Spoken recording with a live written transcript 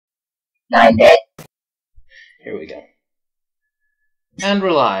Here we go. And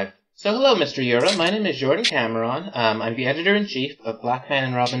we're live. So hello, Mr. Yura. My name is Jordan Cameron. I'm the editor-in-chief of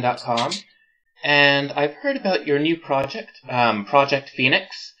BlackmanandRobin.com, and I've heard about your new project, Project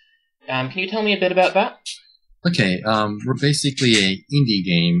Phoenix. Can you tell me a bit about that? Okay, we're basically a indie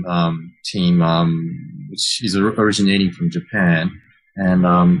game team, which is originating from Japan, and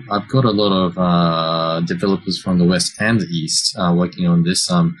I've got a lot of developers from the West and the East working on this.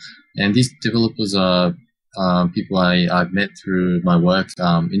 And these developers are people I've met through my work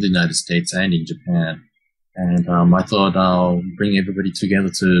in the United States and in Japan. And I thought I'll bring everybody together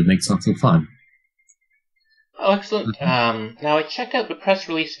to make something fun. Oh, excellent. Now, I checked out the press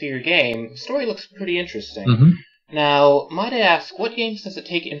release for your game. The story looks pretty interesting. Now, might I ask, what games does it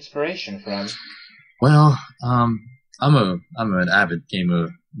take inspiration from? Well, I'm an avid gamer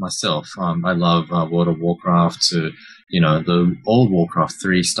myself. I love World of Warcraft to, the old Warcraft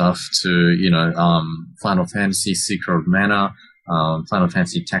 3 stuff to, Final Fantasy Secret of Mana, Final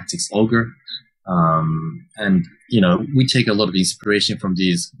Fantasy Tactics Ogre. And, we take a lot of inspiration from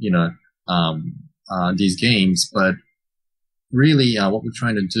these games, but really, what we're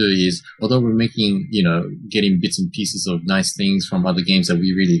trying to do is, although we're making, getting bits and pieces of nice things from other games that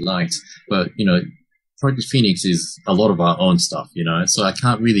we really liked, but, Project Phoenix is a lot of our own stuff, so I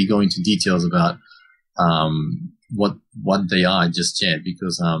can't really go into details about, what they are just yet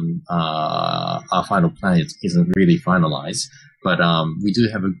because, our final plan isn't really finalized, but, we do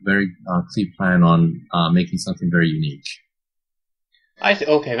have a very, clear plan on, making something very unique. I see.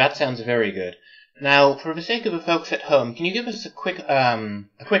 Okay, that sounds very good. Now, for the sake of the folks at home, can you give us a quick run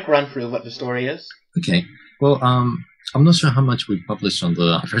through of what the story is? Okay. Well, I'm not sure how much we published on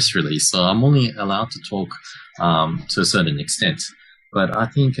the press release, so I'm only allowed to talk to a certain extent. But I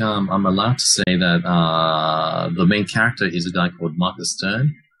think I'm allowed to say that the main character is a guy called Marcus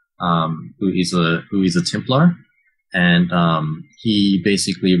Stern, who is a Templar, and he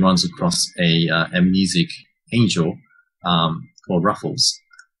basically runs across a amnesic angel called Ruffles.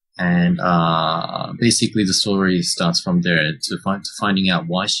 And basically the story starts from there to finding out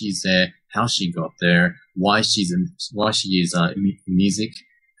why she's there, how she got there, why she is amnesic,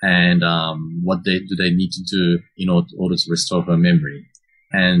 and what do they need to do in order to restore her memory.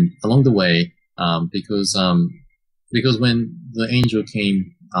 And along the way, because when the angel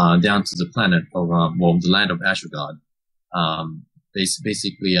came down to the planet of the land of Ashgard,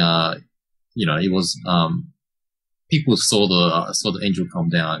 basically it was people saw the angel come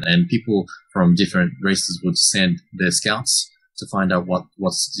down, and people from different races would send their scouts to find out what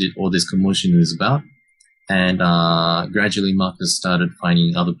all this commotion is about. And gradually Marcus started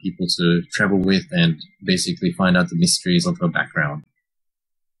finding other people to travel with and basically find out the mysteries of her background.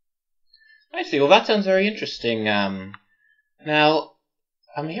 I see. Well, that sounds very interesting. Now,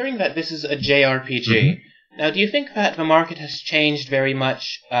 I'm hearing that this is a JRPG. Now, do you think that the market has changed very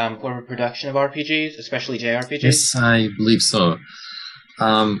much for the production of RPGs, especially JRPGs? Yes, I believe so.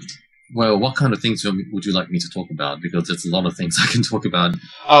 Well, what kind of things would you like me to talk about? Because there's a lot of things I can talk about.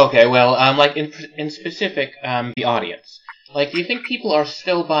 Okay, well, like in specific, the audience. Like, do you think people are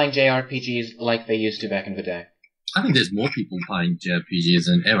still buying JRPGs like they used to back in the day? I think there's more people buying JRPGs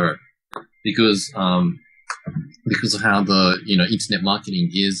than ever because of how the internet marketing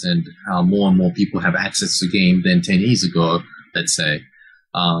is and how more and more people have access to game than 10 years ago, let's say.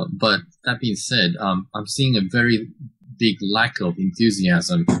 But that being said, I'm seeing a very big lack of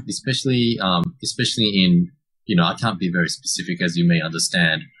enthusiasm, especially in I can't be very specific as you may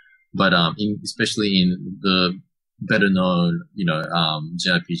understand, but especially in the better known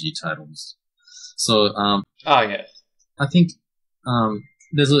JRPG titles. So yes, I think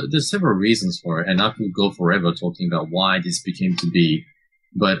there's several reasons for it, and I could go forever talking about why this became to be.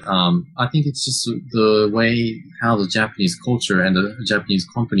 But I think it's just the way how the Japanese culture and the Japanese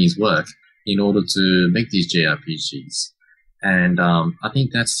companies work in order to make these JRPGs. And I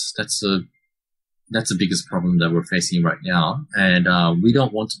think that's the biggest problem that we're facing right now. And we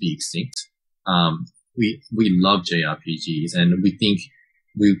don't want to be extinct. We love JRPGs, and we think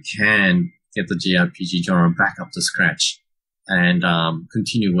we can get the JRPG genre back up to scratch and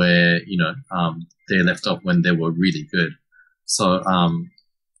continue where they left off when they were really good. So I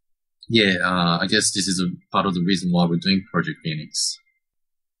guess this is a part of the reason why we're doing Project Phoenix.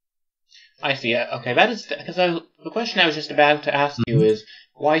 I see. Okay, that is because the question I was just about to ask you is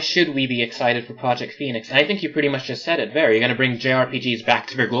why should we be excited for Project Phoenix? And I think you pretty much just said it there. You're going to bring JRPGs back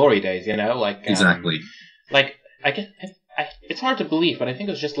to their glory days, Exactly. Like I guess it's hard to believe, but I think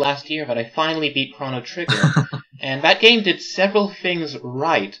it was just last year that I finally beat Chrono Trigger. And that game did several things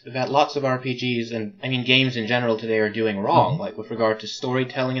right that lots of RPGs and, I mean, games in general today are doing wrong, like with regard to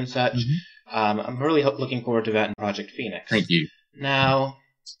storytelling and such. I'm really looking forward to that in Project Phoenix. Thank you. Now,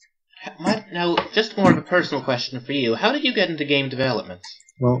 just more of a personal question for you. How did you get into game development?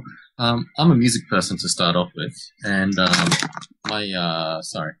 Well, I'm a music person to start off with, and I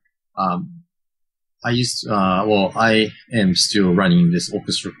am still running this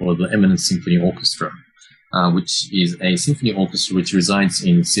orchestra called the Eminent Symphony Orchestra, which is a symphony orchestra which resides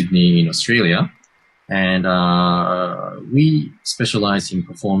in Sydney in Australia. And we specialize in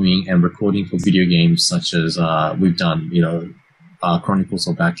performing and recording for video games such as we've done, Chronicles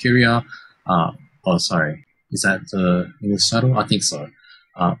of Valkyria. Is that the English title? I think so.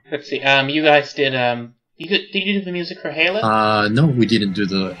 Let's see. You guys did did you do the music for Halo? No, we didn't do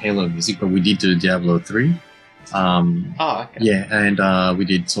the Halo music, but we did do Diablo 3. Okay. Yeah, and we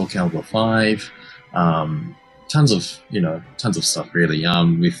did Soul Calibur 5. Tons of stuff really.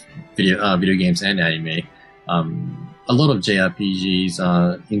 With video games and anime. A lot of JRPGs,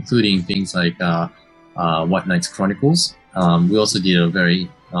 including things like White Knights Chronicles. We also did a very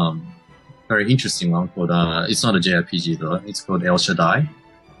interesting one called it's not a JRPG though. It's called El Shaddai.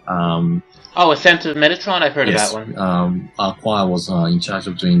 Ascent of Metatron. I've heard of that one. Our choir was in charge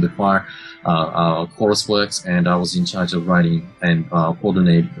of doing the choir chorus works, and I was in charge of writing and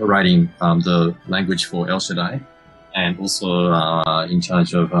writing the language for El Shaddai, and also in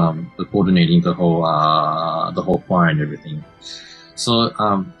charge of coordinating the whole choir and everything. So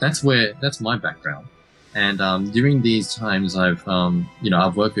that's my background. And during these times, I've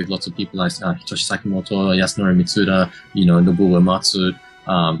worked with lots of people like Hitoshi Sakimoto, Yasunori Mitsuda, Nobuo Uematsu,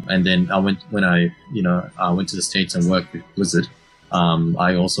 and then I went to the States and worked with Blizzard.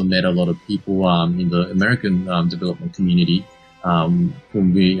 I also met a lot of people in the American development community, whom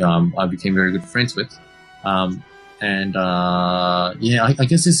I became very good friends with. I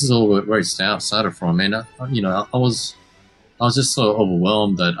guess this is all where it started from. And I was just so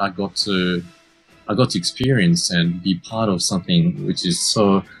overwhelmed that I got to experience and be part of something which is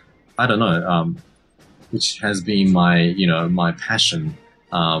so, I don't know, which has been my passion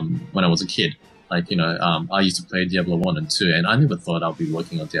when I was a kid. Like, I used to play Diablo 1 and 2, and I never thought I'd be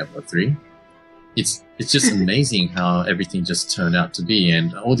working on Diablo 3. It's just amazing how everything just turned out to be,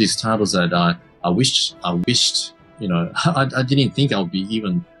 and all these titles that I wished, I didn't think I would be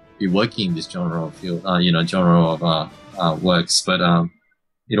working in this genre of field, genre of works, but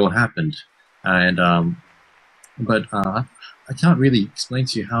it all happened. And I can't really explain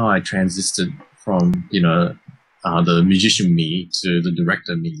to you how I transited from the musician me to the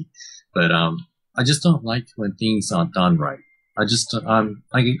director me, but I just don't like when things aren't done right. I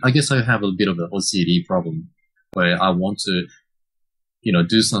guess I have a bit of an OCD problem where I want to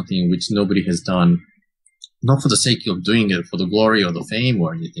do something which nobody has done, not for the sake of doing it for the glory or the fame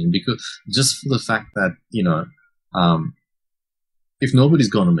or anything, because just for the fact that if nobody's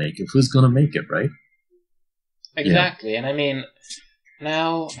gonna make it, who's gonna make it, right? Exactly. Yeah. And I mean,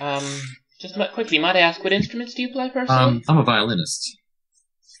 now, just quickly, might I ask, what instruments do you play personally? I'm a violinist.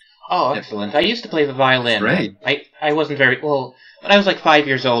 Oh, excellent. I used to play the violin. Great. I wasn't when I was like 5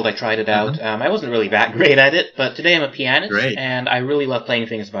 years old, I tried it out. I wasn't really that great at it, but today I'm a pianist, and I really love playing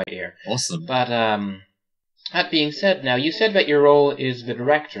things by ear. Awesome. But, that being said, now, you said that your role is the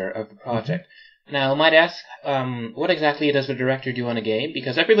director of the project. Now, I might ask, what exactly does the director do on a game?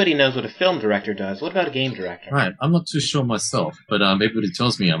 Because everybody knows what a film director does. What about a game director? Right. I'm not too sure myself, but everybody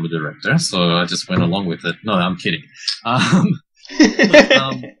tells me I'm a director, so I just went along with it. No, I'm kidding.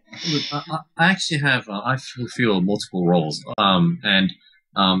 Look, I actually have, I fulfill multiple roles, and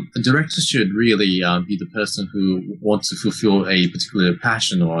a director should really be the person who wants to fulfill a particular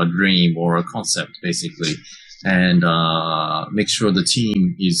passion or a dream or a concept, basically, and make sure the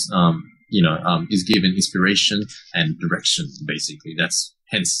team is given inspiration and direction, basically. That's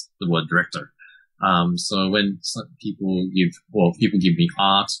hence the word director. So when some people give me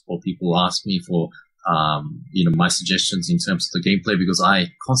art, or people ask me for my suggestions in terms of the gameplay, because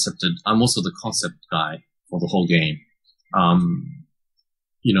I'm also the concept guy for the whole game. I'll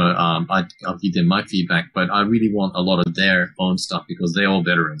give them my feedback, but I really want a lot of their own stuff because they're all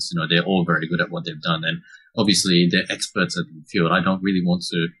veterans. They're all very good at what they've done, and obviously they're experts at the field. I don't really want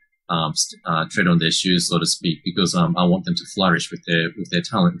to tread on their shoes, so to speak, because I want them to flourish with their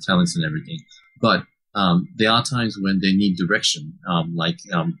talents and everything. But there are times when they need direction,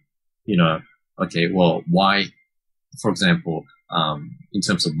 okay, well, why, for example, in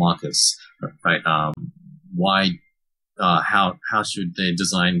terms of Marcus, right? Why, how should they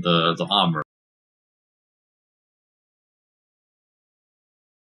design the armor?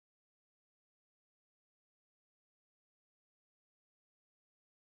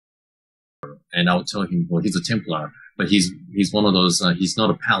 and I'll tell him, well, he's a Templar, but he's one of those, he's not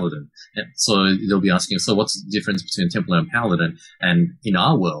a Paladin. And so they'll be asking, so what's the difference between Templar and Paladin? And in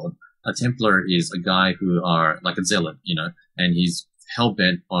our world, a Templar is a guy who are like a zealot, and he's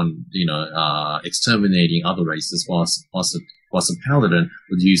hell-bent on, exterminating other races, whilst a Paladin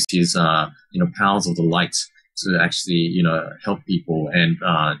would use his, powers of the light to actually, help people and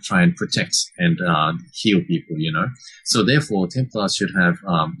try and protect and heal people, So therefore, Templars should have,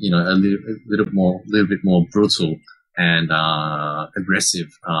 a little bit more brutal and aggressive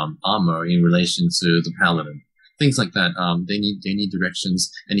armor in relation to the Paladin. Things like that. They need directions,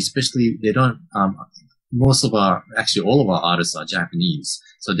 and especially they don't. All of our artists are Japanese,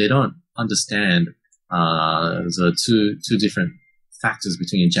 so they don't understand the two different factors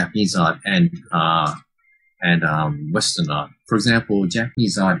between Japanese art and Western art. For example,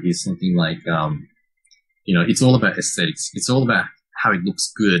 Japanese art is something like, it's all about aesthetics. It's all about how it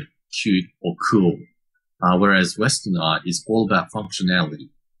looks good, cute, or cool. Whereas Western art is all about functionality.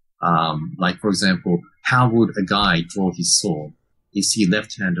 Like, for example, how would a guy draw his sword? Is he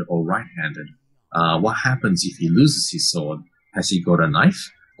left-handed or right-handed? What happens if he loses his sword? Has he got a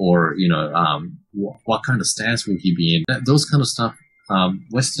knife? Or, what kind of stance will he be in? Those kind of stuff.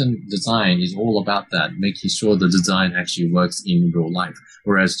 Western design is all about that, making sure the design actually works in real life.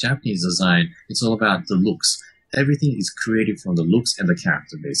 Whereas Japanese design, it's all about the looks. Everything is created from the looks and the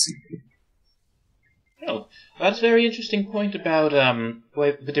character, basically. Oh, that's a very interesting point about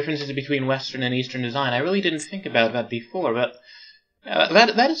the differences between Western and Eastern design. I really didn't think about that before, but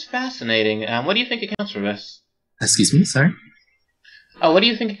that is fascinating. What do you think accounts for this? Excuse me, sorry? Oh, what do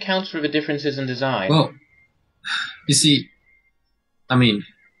you think accounts for the differences in design? Well, you see, I mean,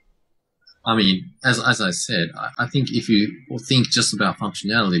 as I said, I think if you think just about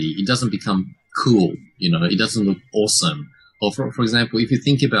functionality, it doesn't become cool. It doesn't look awesome. Or for example, if you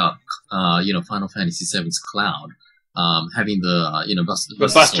think about Final Fantasy VII's Cloud, having the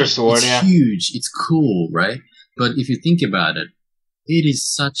Buster Sword, it's huge, it's cool, right? But if you think about it, it is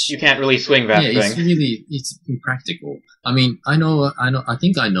such. You can't really swing that thing. It's impractical. I think I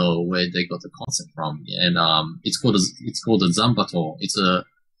know where they got the concept from, and it's called a Zambato. It's a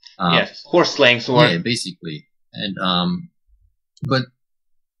yes, horse slaying sword. Yeah, basically, and but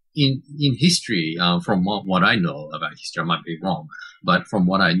in history, from what I know about history, I might be wrong, but from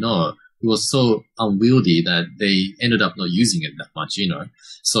what I know, it was so unwieldy that they ended up not using it that much,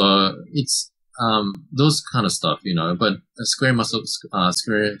 So it's those kind of stuff, But Squaresoft,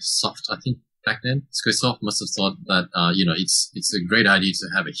 I think back then, Squaresoft must have thought that it's a great idea to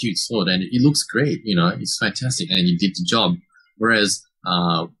have a huge sword, and it looks great, it's fantastic, and it did the job. Whereas,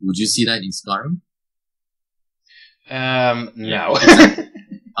 would you see that in Skyrim? No.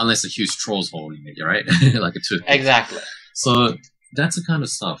 Unless a huge troll's holding it, right? Like a toothpick. Exactly. So that's the kind of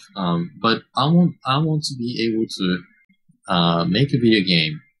stuff. But I want to be able to make a video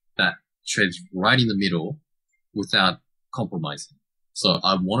game that treads right in the middle without compromising. So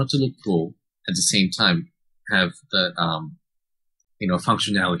I want it to look cool, at the same time have the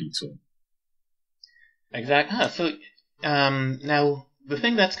functionality to it. Exactly. So now the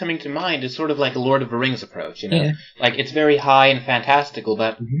thing that's coming to mind is sort of like a Lord of the Rings approach, Yeah. Like it's very high and fantastical,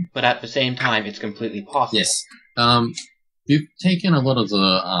 but at the same time it's completely possible. Yes. We've taken a lot of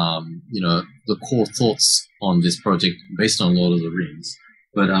the the core thoughts on this project based on Lord of the Rings,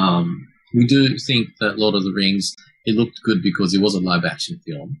 but we do think that Lord of the Rings, it looked good because it was a live action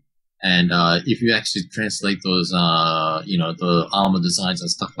film, and if you actually translate those the armor designs and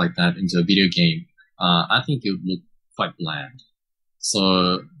stuff like that into a video game, I think it would look quite bland.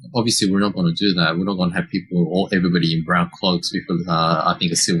 So obviously we're not going to do that. We're not going to have everybody in brown cloaks with I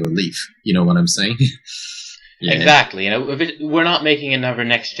think a silver leaf. You know what I'm saying? Yeah. Exactly. We're not making another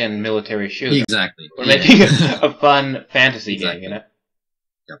next-gen military shooter. Exactly. We're making a fun fantasy game, Yep.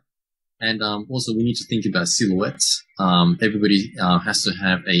 And also, we need to think about silhouettes. Everybody has to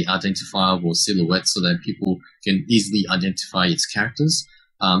have a identifiable silhouette so that people can easily identify its characters.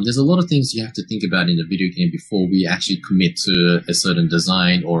 There's a lot of things you have to think about in a video game before we actually commit to a certain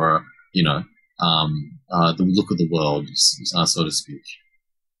design or, the look of the world, so to speak.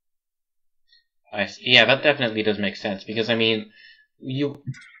 I see. Yeah, that definitely does make sense because the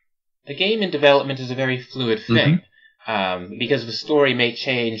game in development is a very fluid thing because the story may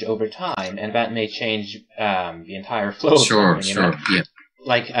change over time, and that may change the entire flow. Of Sure. Yeah.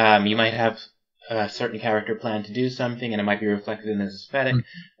 Like you might have a certain character plan to do something, and it might be reflected in his aesthetic.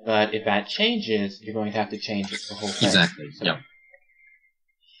 But if that changes, you're going to have to change the whole thing. Exactly. So. Yeah.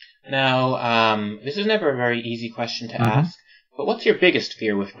 Now, this is never a very easy question to ask, but what's your biggest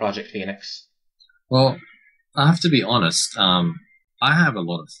fear with Project Phoenix? Well, I have to be honest. I have a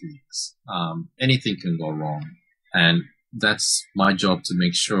lot of fears. Anything can go wrong, and that's my job to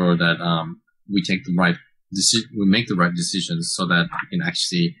make sure that we take the right we make the right decisions so that we can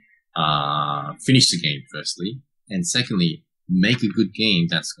actually finish the game firstly, and secondly, make a good game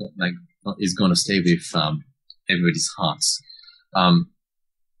that's is going to stay with everybody's hearts.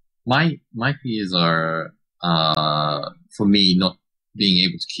 My fears are for me not being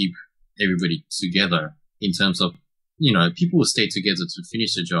able to keep everybody together in terms of, people will stay together to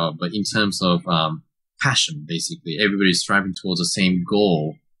finish the job, but in terms of passion, basically, everybody's striving towards the same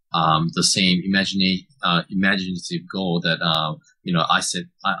goal, the same imaginative goal that I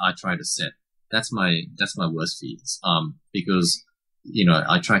try to set. That's my worst fears, because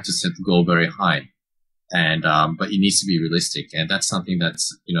I try to set the goal very high, and but it needs to be realistic, and that's something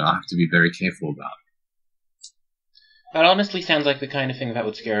that's I have to be very careful about. That honestly sounds like the kind of thing that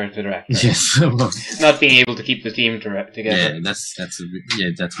would scare the director. Yes, not being able to keep the team together.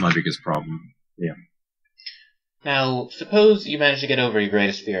 Yeah, that's my biggest problem. Yeah. Now, suppose you manage to get over your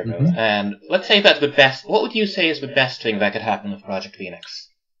greatest fear, and let's say that's the best. What would you say is the best thing that could happen with Project Phoenix?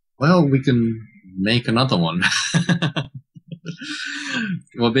 Well, we can make another one.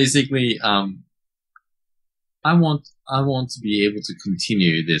 Well, basically, I want to be able to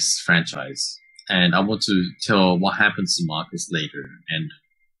continue this franchise. And I want to tell what happens to Marcus later, and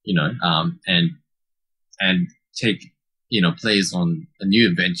and take players on a new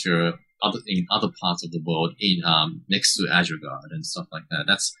adventure in other parts of the world next to Azure-Guard and stuff like that.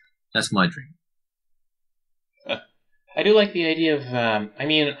 That's my dream. I do like the idea of. I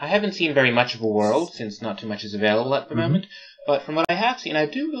haven't seen very much of a world since not too much is available at the moment. But from what I have seen, I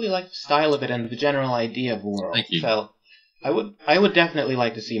do really like the style of it and the general idea of a world. Thank you. So I would definitely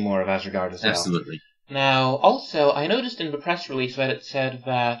like to see more of Azure-Guard as well. Absolutely. Now, also, I noticed in the press release that it said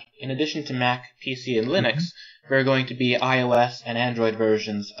that in addition to Mac, PC, and Linux, there are going to be iOS and Android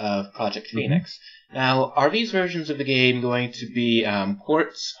versions of Project Phoenix. Now, are these versions of the game going to be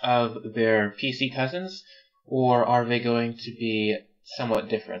ports of their PC cousins, or are they going to be somewhat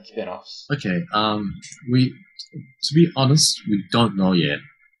different spin-offs? Okay, to be honest, we don't know yet.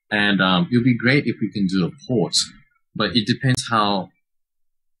 And it would be great if we can do a port, but it depends how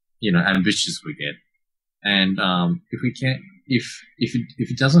ambitious we get. And if we can't, if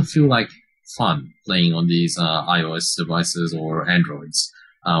it doesn't feel like fun playing on these iOS devices or Androids,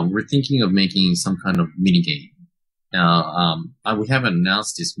 we're thinking of making some kind of mini game. Now, we haven't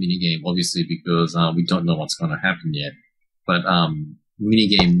announced this mini game obviously because we don't know what's going to happen yet. But mini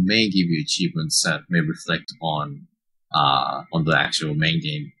game may give you achievements that may reflect on the actual main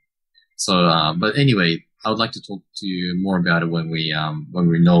game. So, but anyway, I would like to talk to you more about it when we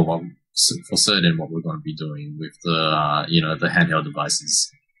know for certain what we're going to be doing with the handheld devices.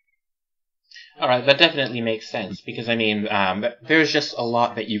 All right, that definitely makes sense because there's just a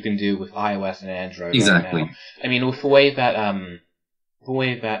lot that you can do with iOS and Android. Exactly. Right now. With the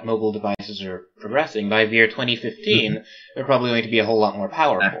way that mobile devices are progressing, by the year 2015, they're probably going to be a whole lot more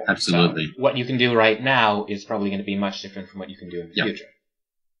powerful. Absolutely. So what you can do right now is probably going to be much different from what you can do in the future.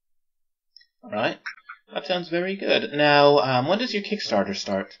 All right, that sounds very good. Now, when does your Kickstarter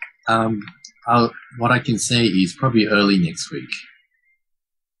start? What I can say is probably early next week.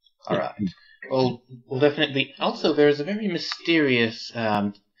 All right. Well, definitely. Also, there's a very mysterious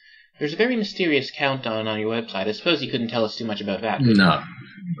countdown on your website. I suppose you couldn't tell us too much about that. No,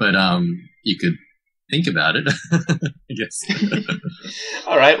 but you could think about it, I guess.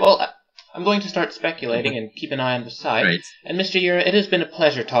 All right. Well, I'm going to start speculating and keep an eye on the site. Great. And Mr. Yura, it has been a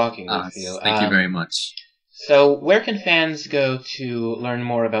pleasure talking with you. Thank you very much. So, where can fans go to learn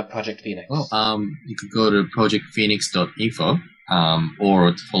more about Project Phoenix? Well, you could go to projectphoenix.info,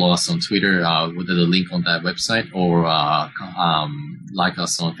 or to follow us on Twitter with the link on that website, or like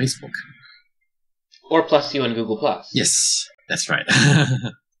us on Facebook. Or plus you on Google+. Yes, that's right.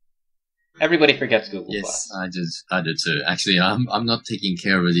 Everybody forgets Google+. Yes, I do too. Actually, I'm not taking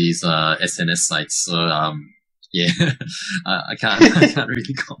care of these SNS sites, so yeah, I can't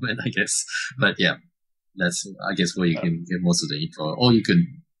really comment, I guess. But yeah, that's I guess where you can get most of the info. Or you could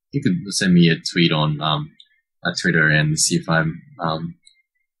send me a tweet on Twitter and see if I'm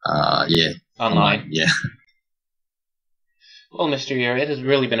online. Yeah. Well, Mr. Yura, it has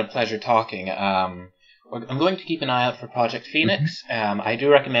really been a pleasure talking. I'm going to keep an eye out for Project Phoenix. I do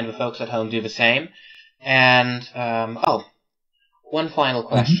recommend the folks at home do the same. And, one final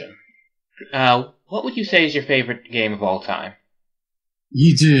question. What would you say is your favorite game of all time?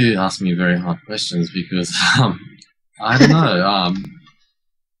 You do ask me very hard questions because, I don't know,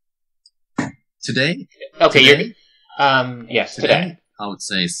 today? Okay, today? Yes, today. I would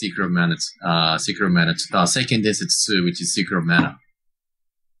say Secret of Mana, Second Desert 2, which is Secret of Mana.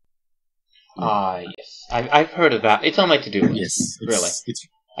 Yes. I've heard of that. It's on my to-do list. Yes, Really. It's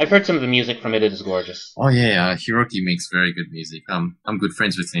I've heard some of the music from it. It is gorgeous. oh yeah, Hiroaki makes very good music. I'm good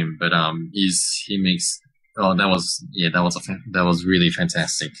friends with him, but he makes that was really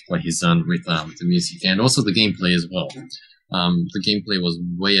fantastic what he's done with the music and also the gameplay as well. The gameplay was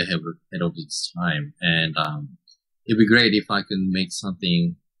way ahead of its time, and it'd be great if I could make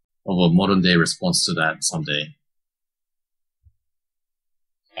something of a modern day response to that someday.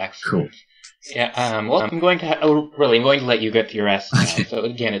 Excellent. Cool. Yeah. Well, I'm going to let you get to your rest now. Okay. So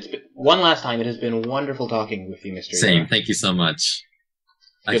again, it's been, one last time. It has been wonderful talking with you, Mr. Same. Yura. Thank you so much.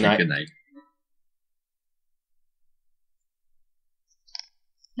 Good night. Good night.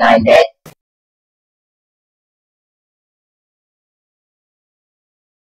 Night,